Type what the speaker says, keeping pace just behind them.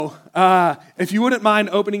If you wouldn't mind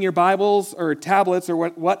opening your Bibles or tablets or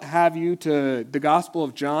what have you to the Gospel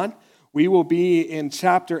of John, we will be in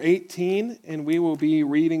chapter 18, and we will be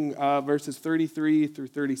reading verses 33 through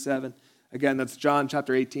 37. Again, that's John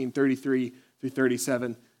chapter 18, 33 through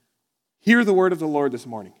 37. Hear the word of the Lord this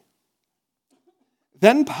morning.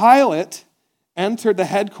 Then Pilate entered the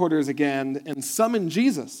headquarters again and summoned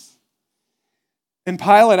Jesus. And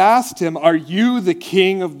Pilate asked him, "Are you the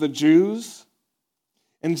king of the Jews?"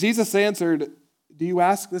 And Jesus answered, "Do you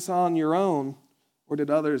ask this on your own, or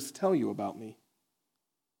did others tell you about me?"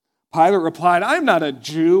 Pilate replied, "I'm not a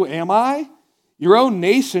Jew, am I? Your own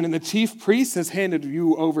nation and the chief priest has handed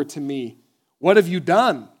you over to me. What have you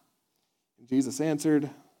done?" And Jesus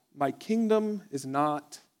answered, "My kingdom is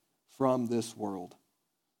not from this world.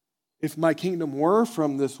 If my kingdom were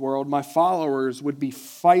from this world, my followers would be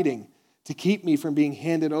fighting to keep me from being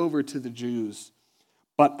handed over to the Jews.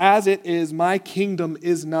 But as it is, my kingdom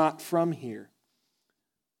is not from here."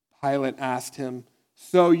 Pilate asked him,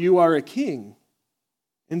 "So you are a king?"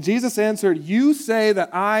 And Jesus answered, "You say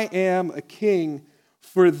that I am a king.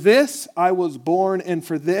 For this I was born, and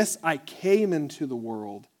for this I came into the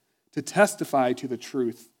world, to testify to the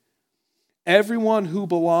truth. Everyone who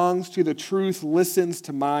belongs to the truth listens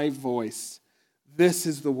to my voice. This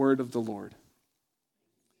is the word of the Lord."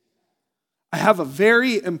 I have a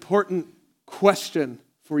very important question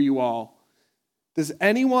for you all. Does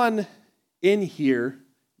anyone in here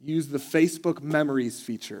use the Facebook Memories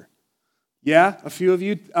feature? Yeah, a few of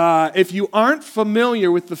you. If you aren't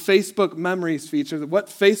familiar with the Facebook Memories feature, what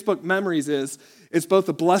Facebook Memories is both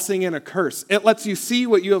a blessing and a curse. It lets you see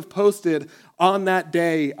what you have posted on that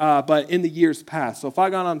day, but in the years past. So if I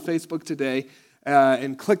got on Facebook today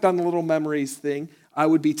and clicked on the little memories thing, I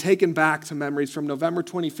would be taken back to memories from November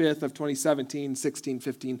 25th of 2017, 16,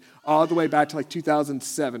 15, all the way back to like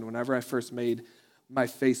 2007, whenever I first made my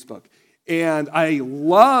Facebook. And I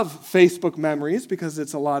love Facebook Memories because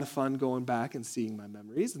it's a lot of fun going back and seeing my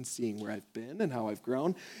memories and seeing where I've been and how I've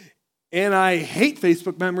grown. And I hate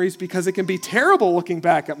Facebook Memories because it can be terrible looking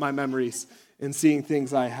back at my memories and seeing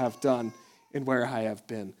things I have done and where I have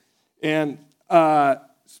been. And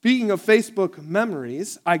speaking of Facebook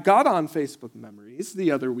Memories, I got on Facebook Memories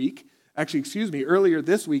the other week, earlier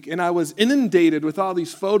this week, and I was inundated with all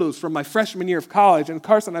these photos from my freshman year of college. And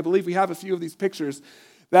Carson, I believe we have a few of these pictures.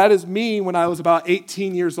 That is me when I was about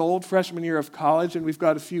 18 years old, freshman year of college, and we've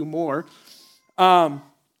got a few more.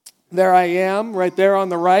 There I am, right there on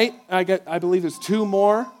the right. I believe there's two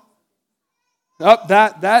more. Oh,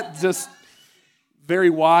 that just very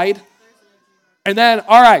wide. And then,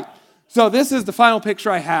 all right. So this is the final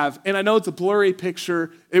picture I have, and I know it's a blurry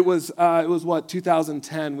picture. It was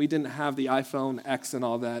 2010. We didn't have the iPhone X and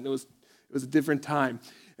all that. It was a different time.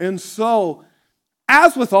 And so,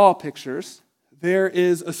 as with all pictures, there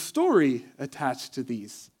is a story attached to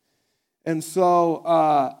these. And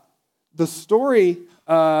so the story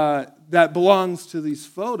that belongs to these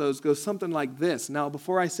photos goes something like this. Now,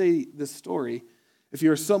 before I say this story, if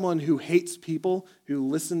you're someone who hates people who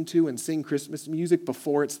listen to and sing Christmas music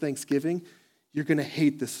before it's Thanksgiving, you're going to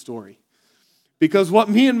hate this story. Because what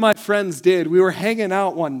me and my friends did, we were hanging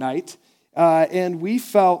out one night, and we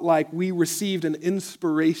felt like we received an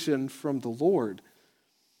inspiration from the Lord.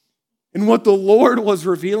 And what the Lord was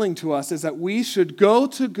revealing to us is that we should go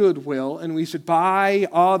to Goodwill and we should buy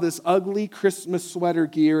all this ugly Christmas sweater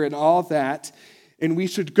gear and all that, and we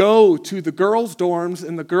should go to the girls' dorms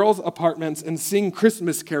and the girls' apartments and sing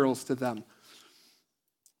Christmas carols to them.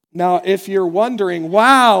 Now, if you're wondering,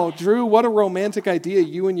 wow, Drew, what a romantic idea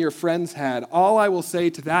you and your friends had, all I will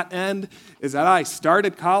say to that end is that I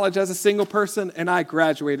started college as a single person and I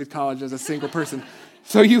graduated college as a single person.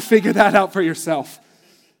 So you figure that out for yourself.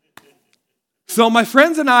 So my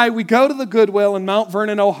friends and I, we go to the Goodwill in Mount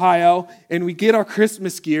Vernon, Ohio, and we get our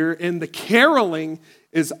Christmas gear, and the caroling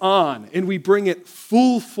is on, and we bring it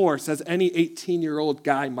full force, as any 18-year-old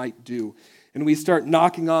guy might do. And we start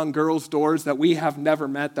knocking on girls' doors that we have never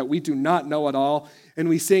met, that we do not know at all, and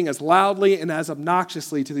we sing as loudly and as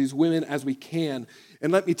obnoxiously to these women as we can.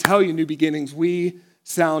 And let me tell you, New Beginnings, we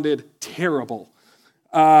sounded terrible.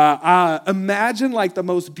 Imagine like the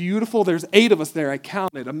most beautiful, there's 8 of us there, I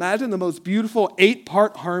counted. Imagine the most beautiful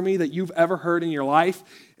 8-part harmony that you've ever heard in your life,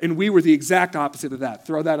 and we were the exact opposite of that.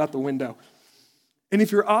 Throw that out the window. And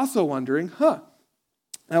if you're also wondering,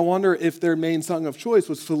 I wonder if their main song of choice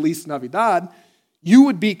was Feliz Navidad, you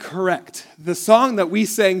would be correct. The song that we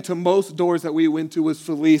sang to most doors that we went to was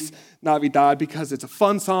Feliz Navidad because it's a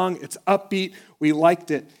fun song, it's upbeat, we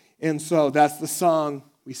liked it, and so that's the song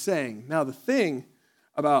we sang. Now the thing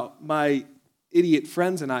about my idiot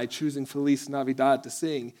friends and I choosing Feliz Navidad to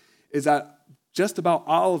sing is that just about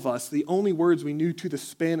all of us, the only words we knew to the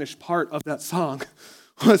Spanish part of that song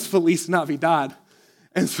was Feliz Navidad.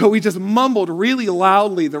 And so we just mumbled really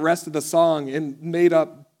loudly the rest of the song and made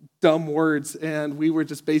up dumb words, and we were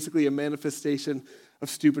just basically a manifestation of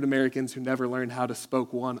stupid Americans who never learned how to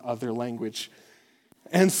speak one other language.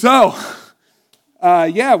 And so,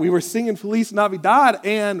 we were singing Feliz Navidad,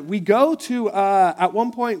 and we go to, at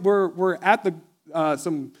one point, we're at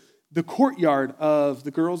the courtyard of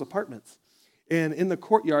the girls' apartments. And in the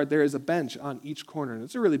courtyard, there is a bench on each corner. And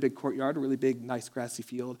it's a really big courtyard, a really big, nice, grassy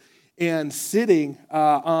field. And sitting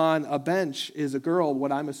on a bench is a girl,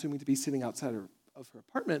 what I'm assuming to be sitting outside of her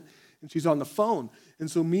apartment, and she's on the phone. And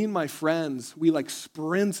so me and my friends, we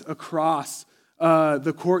sprint across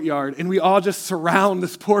the courtyard, and we all just surround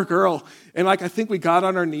this poor girl. And I think we got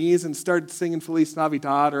on our knees and started singing Feliz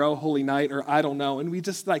Navidad or Oh Holy Night or I don't know. And we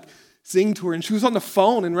just sing to her, and she was on the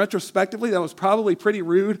phone, and retrospectively, that was probably pretty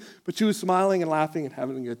rude, but she was smiling and laughing and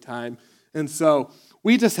having a good time. And so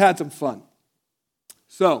we just had some fun.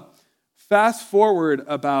 So fast forward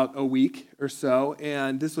about a week or so,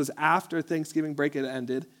 and this was after Thanksgiving break had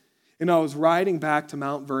ended, and I was riding back to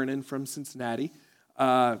Mount Vernon from Cincinnati,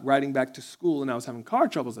 riding back to school, and I was having car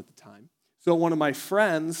troubles at the time. So one of my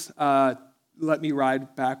friends let me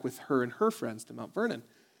ride back with her and her friends to Mount Vernon.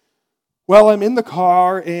 Well, I'm in the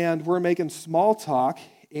car, and we're making small talk,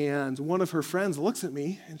 and one of her friends looks at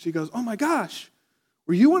me, and she goes, "Oh my gosh,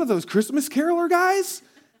 were you one of those Christmas caroler guys?"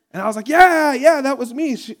 And I was like, yeah, that was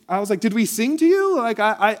me. I was like, "Did we sing to you?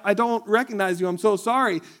 I don't recognize you. I'm so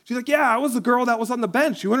sorry." She's like, "Yeah, I was the girl that was on the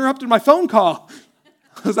bench. You interrupted my phone call."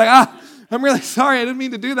 I was like, "I'm really sorry. I didn't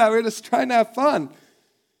mean to do that. We were just trying to have fun."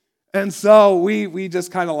 And so we just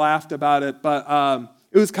kind of laughed about it, but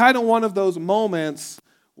it was kind of one of those moments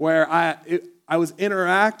where I was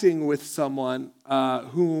interacting with someone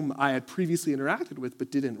whom I had previously interacted with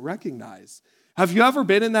but didn't recognize. Have you ever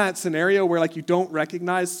been in that scenario where you don't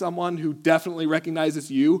recognize someone who definitely recognizes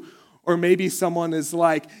you? Or maybe someone is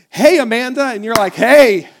like, "Hey, Amanda," and you're like,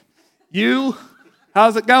 "Hey, you,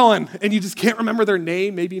 how's it going?" And you just can't remember their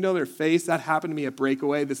name. Maybe you know their face. That happened to me at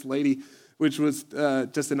Breakaway. This lady, which was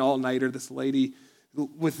just an all-nighter, this lady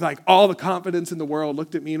with all the confidence in the world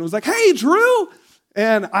looked at me and was like, "Hey, Drew!"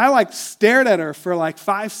 And I stared at her for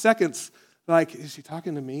 5 seconds. Is she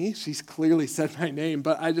talking to me? She's clearly said my name,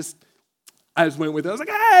 but I just went with it. I was like,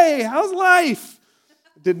 "Hey, how's life?"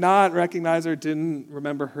 Did not recognize her, didn't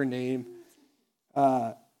remember her name.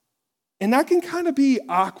 And that can kind of be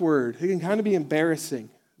awkward. It can kind of be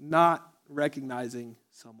embarrassing, not recognizing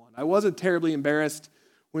someone. I wasn't terribly embarrassed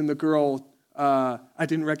when I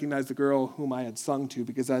didn't recognize the girl whom I had sung to,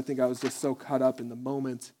 because I think I was just so caught up in the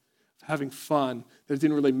moment having fun that it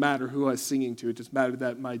didn't really matter who I was singing to. It just mattered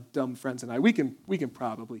that my dumb friends and I, we can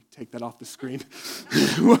probably take that off the screen.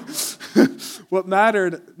 What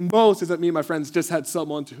mattered most is that me and my friends just had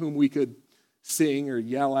someone to whom we could sing or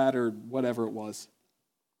yell at or whatever it was.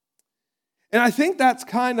 And I think that's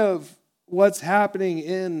kind of what's happening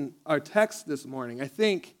in our text this morning. I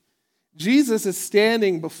think Jesus is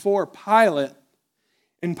standing before Pilate,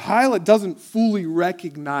 and Pilate doesn't fully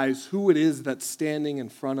recognize who it is that's standing in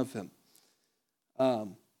front of him.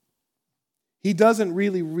 He doesn't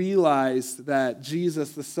really realize that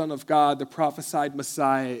Jesus, the Son of God, the prophesied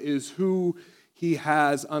Messiah, is who he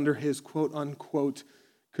has under his quote-unquote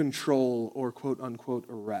control or quote-unquote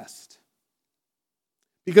arrest.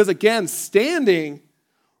 Because again, standing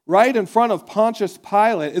right in front of Pontius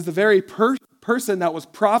Pilate is the very person that was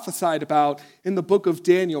prophesied about in the book of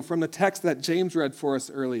Daniel from the text that James read for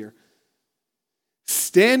us earlier.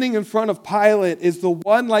 Standing in front of Pilate is the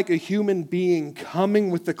one like a human being coming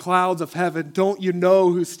with the clouds of heaven. Don't you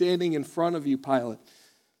know who's standing in front of you, Pilate?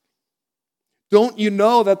 Don't you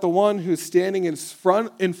know that the one who's standing in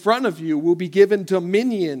front of you will be given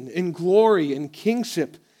dominion and glory and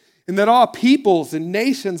kingship, and that all peoples and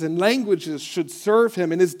nations and languages should serve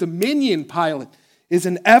him? And his dominion, Pilate, is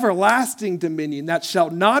an everlasting dominion that shall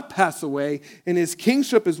not pass away, and his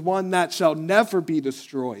kingship is one that shall never be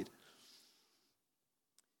destroyed.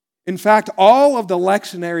 In fact, all of the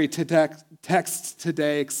lectionary texts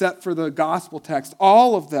today, except for the gospel text,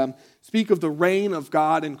 all of them speak of the reign of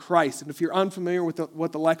God in Christ. And if you're unfamiliar with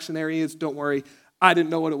what the lectionary is, don't worry. I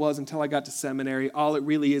didn't know what it was until I got to seminary. All it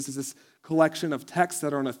really is this collection of texts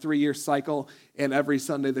that are on a 3-year cycle, and every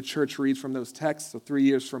Sunday the church reads from those texts. So 3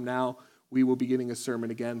 years from now, we will be getting a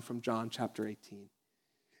sermon again from John chapter 18.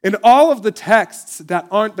 And all of the texts that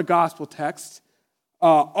aren't the gospel texts,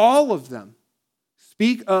 all of them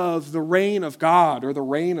speak of the reign of God or the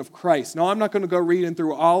reign of Christ. Now, I'm not going to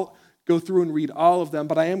go through and read all of them,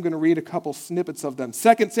 but I am going to read a couple snippets of them.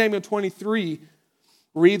 2 Samuel 23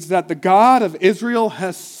 reads that the God of Israel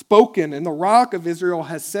has spoken, and the rock of Israel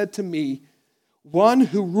has said to me, one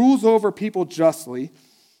who rules over people justly,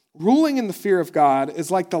 ruling in the fear of God,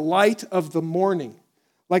 is like the light of the morning,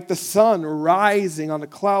 like the sun rising on a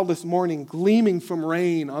cloudless morning, gleaming from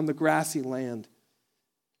rain on the grassy land.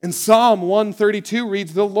 And Psalm 132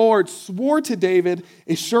 reads, the Lord swore to David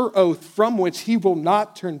a sure oath from which he will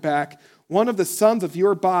not turn back. One of the sons of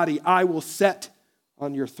your body I will set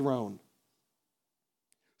on your throne.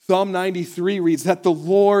 Psalm 93 reads that the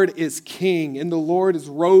Lord is king and the Lord is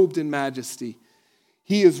robed in majesty.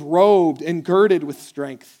 He is robed and girded with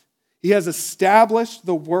strength. He has established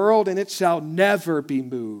the world and it shall never be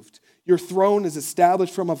moved. Your throne is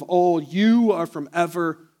established from of old. You are from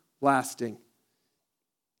everlasting.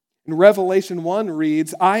 And Revelation 1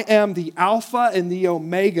 reads, I am the Alpha and the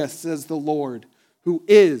Omega, says the Lord, who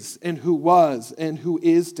is and who was and who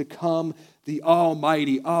is to come, the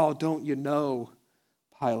Almighty. Oh, don't you know,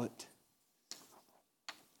 Pilate?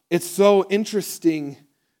 It's so interesting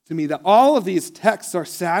to me that all of these texts are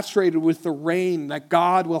saturated with the reign that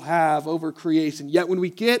God will have over creation. Yet when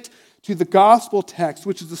we get to the gospel text,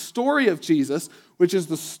 which is the story of Jesus, which is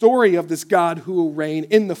the story of this God who will reign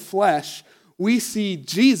in the flesh, we see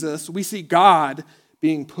Jesus, we see God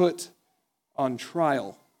being put on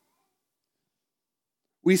trial.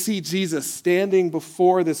 We see Jesus standing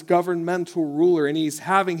before this governmental ruler, and he's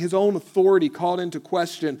having his own authority called into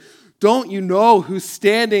question. Don't you know who's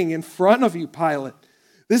standing in front of you, Pilate?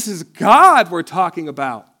 This is God we're talking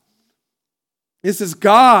about. This is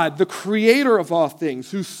God, the creator of all things,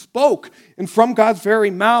 who spoke, and from God's very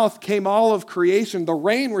mouth came all of creation. The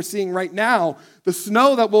rain we're seeing right now, the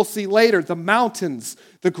snow that we'll see later, the mountains,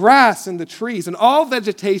 the grass and the trees, and all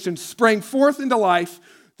vegetation sprang forth into life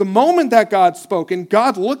the moment that God spoke. And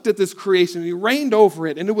God looked at this creation, and he reigned over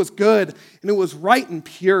it, and it was good, and it was right and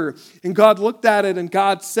pure. And God looked at it, and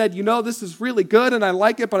God said, you know, this is really good, and I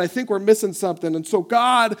like it, but I think we're missing something. And so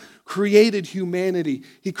God created humanity.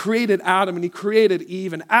 He created Adam, and he created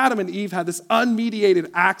Eve. And Adam and Eve had this unmediated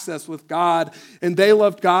access with God, and they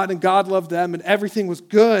loved God, and God loved them, and everything was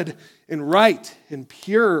good and right and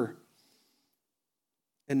pure.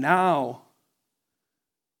 And now,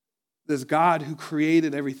 this God who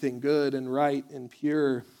created everything good and right and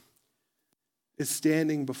pure is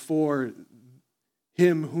standing before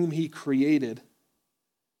him whom he created.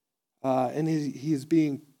 And he is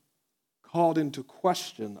being called into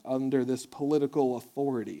question under this political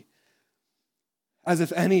authority. As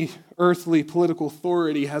if any earthly political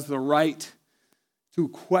authority has the right to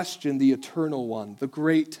question the eternal one, the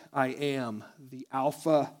great I am, the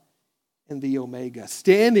Alpha and the Omega.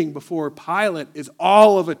 Standing before Pilate is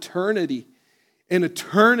all of eternity. And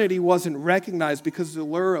eternity wasn't recognized because the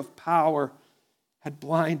lure of power had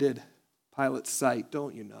blinded Pilate's sight.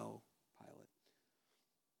 Don't you know, Pilate?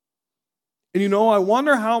 And you know, I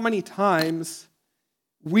wonder how many times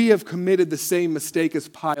we have committed the same mistake as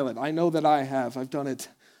Pilate. I know that I have. I've done it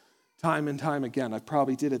time and time again. I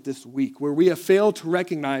probably did it this week, where we have failed to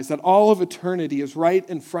recognize that all of eternity is right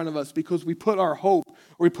in front of us because we put our hope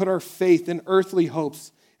or we put our faith in earthly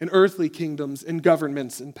hopes, in earthly kingdoms, in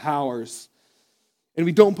governments and powers. And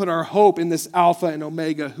we don't put our hope in this Alpha and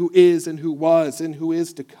Omega who is and who was and who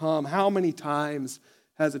is to come. How many times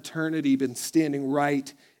has eternity been standing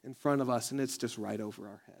right in front of us and it's just right over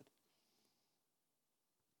our head?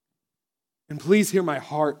 And please hear my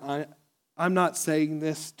heart. I'm not saying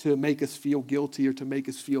this to make us feel guilty or to make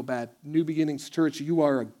us feel bad. New Beginnings Church, you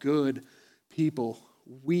are a good people.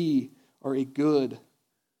 We are a good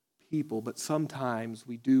people, but sometimes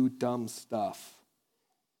we do dumb stuff.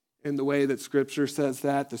 In the way that Scripture says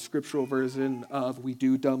that, the scriptural version of we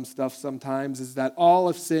do dumb stuff sometimes is that all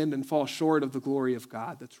have sinned and fall short of the glory of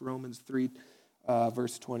God. That's Romans 3,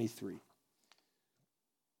 verse 23.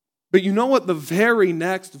 But you know what the very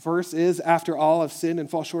next verse is after all have sinned and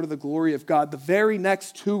fall short of the glory of God? The very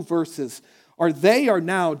next two verses are they are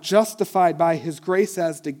now justified by his grace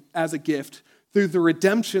as a gift through the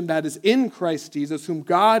redemption that is in Christ Jesus, whom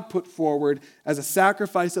God put forward as a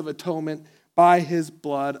sacrifice of atonement by his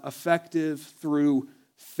blood, effective through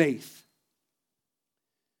faith.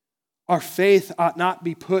 Our faith ought not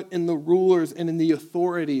be put in the rulers and in the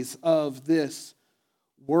authorities of this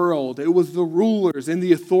world. It was the rulers and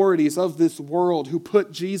the authorities of this world who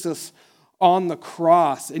put Jesus on the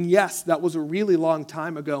cross. And yes, that was a really long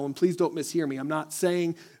time ago. And please don't mishear me. I'm not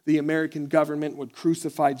saying the American government would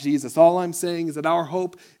crucify Jesus. All I'm saying is that our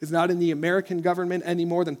hope is not in the American government any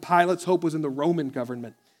more than Pilate's hope was in the Roman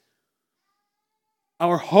government.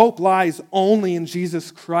 Our hope lies only in Jesus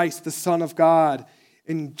Christ, the Son of God.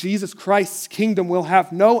 And Jesus Christ's kingdom will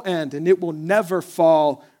have no end, and it will never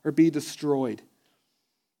fall or be destroyed.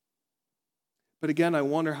 But again, I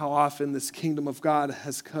wonder how often this kingdom of God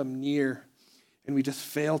has come near and we just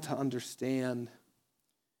fail to understand.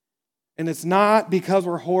 And it's not because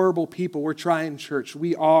we're horrible people. We're trying, church.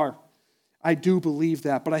 We are. I do believe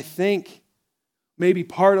that. But I think maybe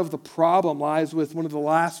part of the problem lies with one of the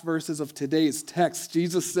last verses of today's text.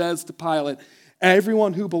 Jesus says to Pilate,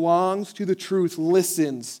 "Everyone who belongs to the truth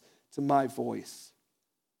listens to my voice."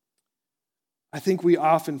 I think we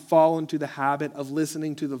often fall into the habit of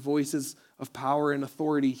listening to the voices of power and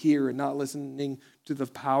authority here and not listening to the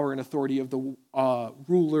power and authority of the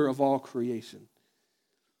ruler of all creation.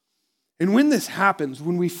 And when this happens,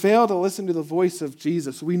 when we fail to listen to the voice of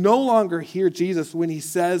Jesus, we no longer hear Jesus when he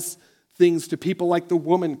says things to people like the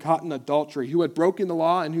woman caught in adultery, who had broken the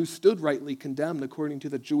law and who stood rightly condemned according to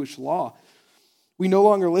the Jewish law. We no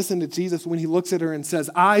longer listen to Jesus when he looks at her and says,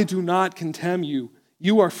 "I do not condemn you.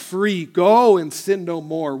 You are free. Go and sin no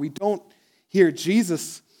more." We don't hear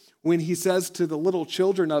Jesus when he says to the little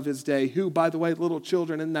children of his day, who, by the way, little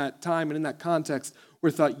children in that time and in that context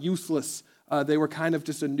were thought useless. They were kind of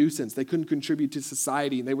just a nuisance. They couldn't contribute to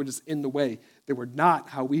society, and they were just in the way. They were not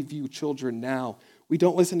how we view children now. We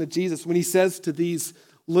don't listen to Jesus when he says to these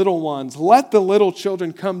little ones, "Let the little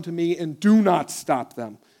children come to me and do not stop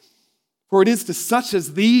them. For it is to such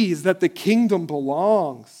as these that the kingdom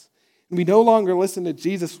belongs." And we no longer listen to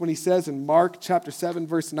Jesus when he says in Mark chapter 7,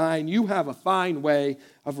 verse 9, "You have a fine way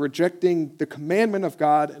of rejecting the commandment of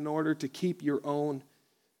God in order to keep your own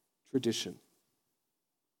tradition."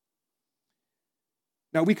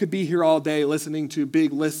 Now, we could be here all day listening to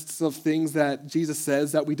big lists of things that Jesus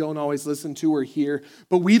says that we don't always listen to or hear,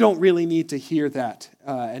 but we don't really need to hear that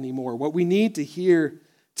anymore. What we need to hear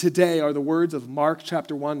today are the words of Mark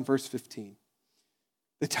chapter 1, verse 15.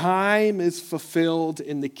 "The time is fulfilled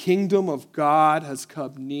and the kingdom of God has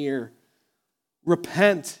come near.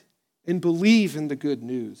 Repent and believe in the good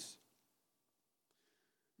news."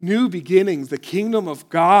 New beginnings, the kingdom of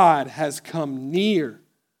God has come near.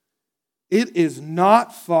 It is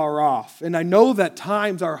not far off. And I know that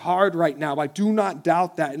times are hard right now. I do not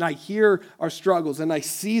doubt that. And I hear our struggles and I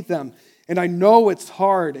see them. And I know it's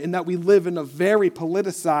hard and that we live in a very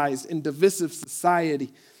politicized and divisive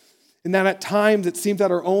society. And that at times it seems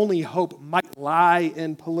that our only hope might lie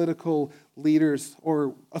in political leaders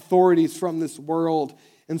or authorities from this world.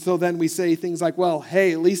 And so then we say things like, well,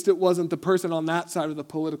 hey, at least it wasn't the person on that side of the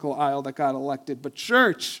political aisle that got elected. But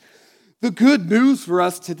church, the good news for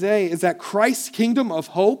us today is that Christ's kingdom of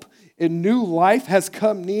hope and new life has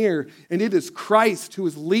come near, and it is Christ who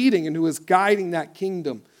is leading and who is guiding that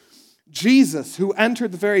kingdom. Jesus, who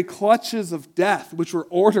entered the very clutches of death, which were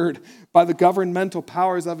ordered by the governmental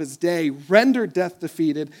powers of his day, rendered death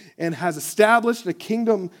defeated, and has established a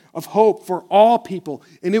kingdom of hope for all people,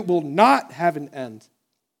 and it will not have an end.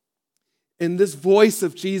 And this voice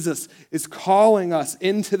of Jesus is calling us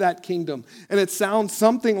into that kingdom. And it sounds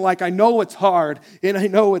something like, "I know it's hard and I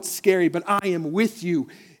know it's scary, but I am with you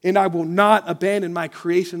and I will not abandon my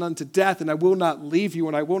creation unto death and I will not leave you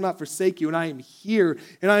and I will not forsake you and I am here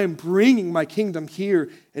and I am bringing my kingdom here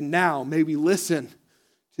and now." May we listen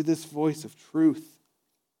to this voice of truth.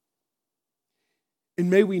 And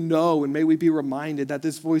may we know and may we be reminded that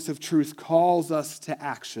this voice of truth calls us to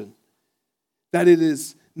action. That it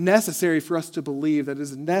is necessary for us to believe, that it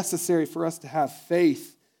is necessary for us to have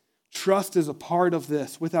faith. Trust is a part of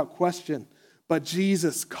this, without question. But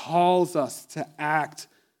Jesus calls us to act,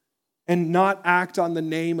 and not act on the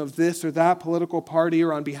name of this or that political party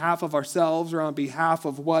or on behalf of ourselves or on behalf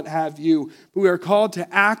of what have you. But we are called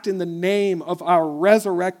to act in the name of our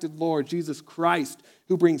resurrected Lord, Jesus Christ,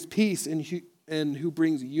 who brings peace and who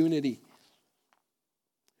brings unity.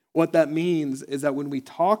 What that means is that when we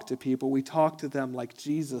talk to people, we talk to them like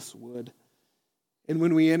Jesus would. And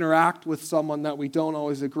when we interact with someone that we don't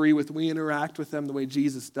always agree with, we interact with them the way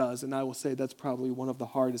Jesus does. And I will say that's probably one of the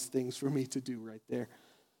hardest things for me to do right there.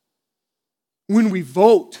 When we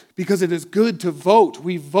vote, because it is good to vote,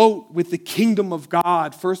 we vote with the kingdom of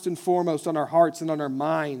God first and foremost on our hearts and on our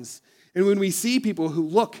minds. And when we see people who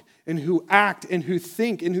look and who act and who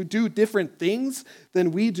think and who do different things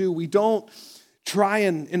than we do, we don't try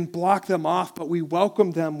and block them off, but we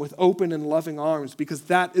welcome them with open and loving arms, because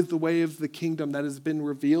that is the way of the kingdom that has been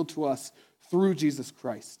revealed to us through Jesus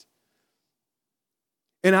Christ.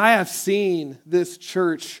 And I have seen this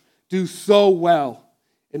church do so well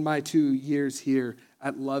in my 2 years here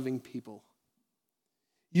at loving people.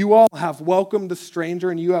 You all have welcomed the stranger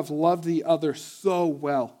and you have loved the other so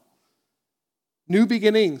well. New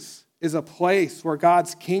beginnings is a place where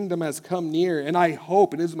God's kingdom has come near. And I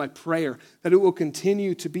hope, and it is my prayer, that it will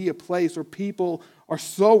continue to be a place where people are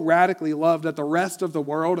so radically loved that the rest of the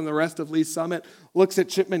world and the rest of Lee Summit looks at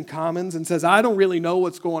Chipman Commons and says, I don't really know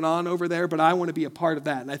what's going on over there, but I want to be a part of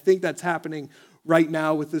that. And I think that's happening right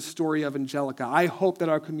now with this story of Angelica. I hope that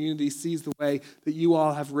our community sees the way that you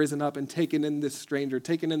all have risen up and taken in this stranger,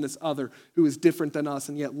 taken in this other who is different than us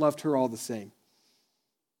and yet loved her all the same.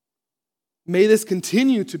 May this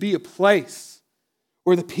continue to be a place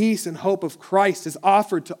where the peace and hope of Christ is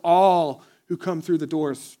offered to all who come through the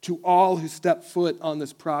doors, to all who step foot on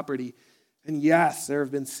this property. And yes, there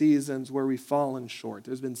have been seasons where we've fallen short.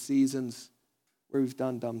 There's been seasons where we've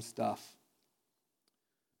done dumb stuff.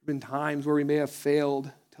 There have been times where we may have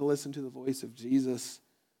failed to listen to the voice of Jesus.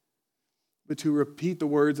 But to repeat the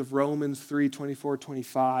words of Romans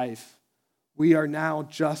 3:24-25, we are now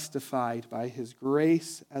justified by his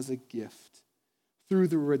grace as a gift through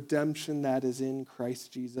the redemption that is in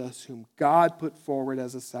Christ Jesus, whom God put forward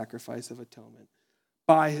as a sacrifice of atonement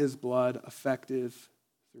by his blood, effective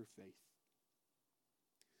through faith.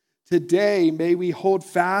 Today, may we hold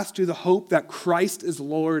fast to the hope that Christ is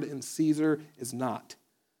Lord and Caesar is not.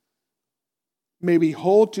 May we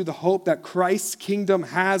hold to the hope that Christ's kingdom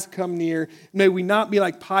has come near. May we not be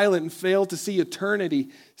like Pilate and fail to see eternity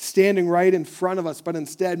standing right in front of us, but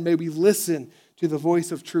instead may we listen to the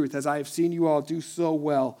voice of truth, as I have seen you all do so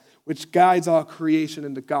well, which guides all creation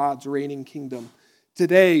into God's reigning kingdom.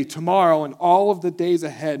 Today, tomorrow, and all of the days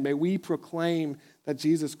ahead, may we proclaim that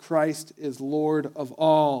Jesus Christ is Lord of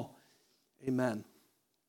all. Amen.